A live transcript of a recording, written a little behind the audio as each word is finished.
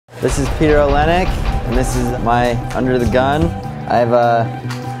This is Peter Olenick, and this is my under the gun. I have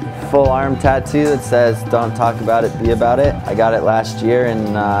a full arm tattoo that says, "Don't talk about it, be about it." I got it last year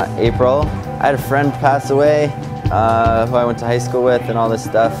in April. I had a friend pass away who I went to high school with and all this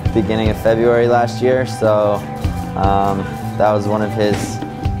stuff beginning of February last year, so that was one of his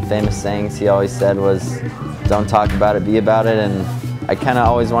famous sayings he always said was, "Don't talk about it, be about it." And I kind of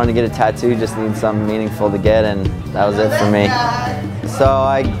always wanted to get a tattoo, just need something meaningful to get, and that was it for me. So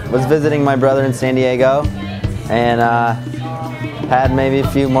I was visiting my brother in San Diego and had maybe a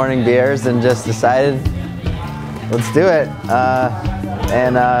few morning beers and just decided, let's do it.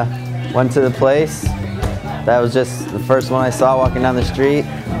 And went to the place. That was just the first one I saw walking down the street.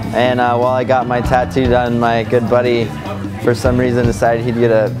 And while I got my tattoo done, my good buddy, for some reason, decided he'd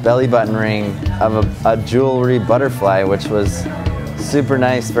get a belly button ring of a jewelry butterfly, which was super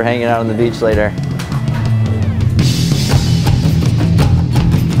nice for hanging out on the beach later.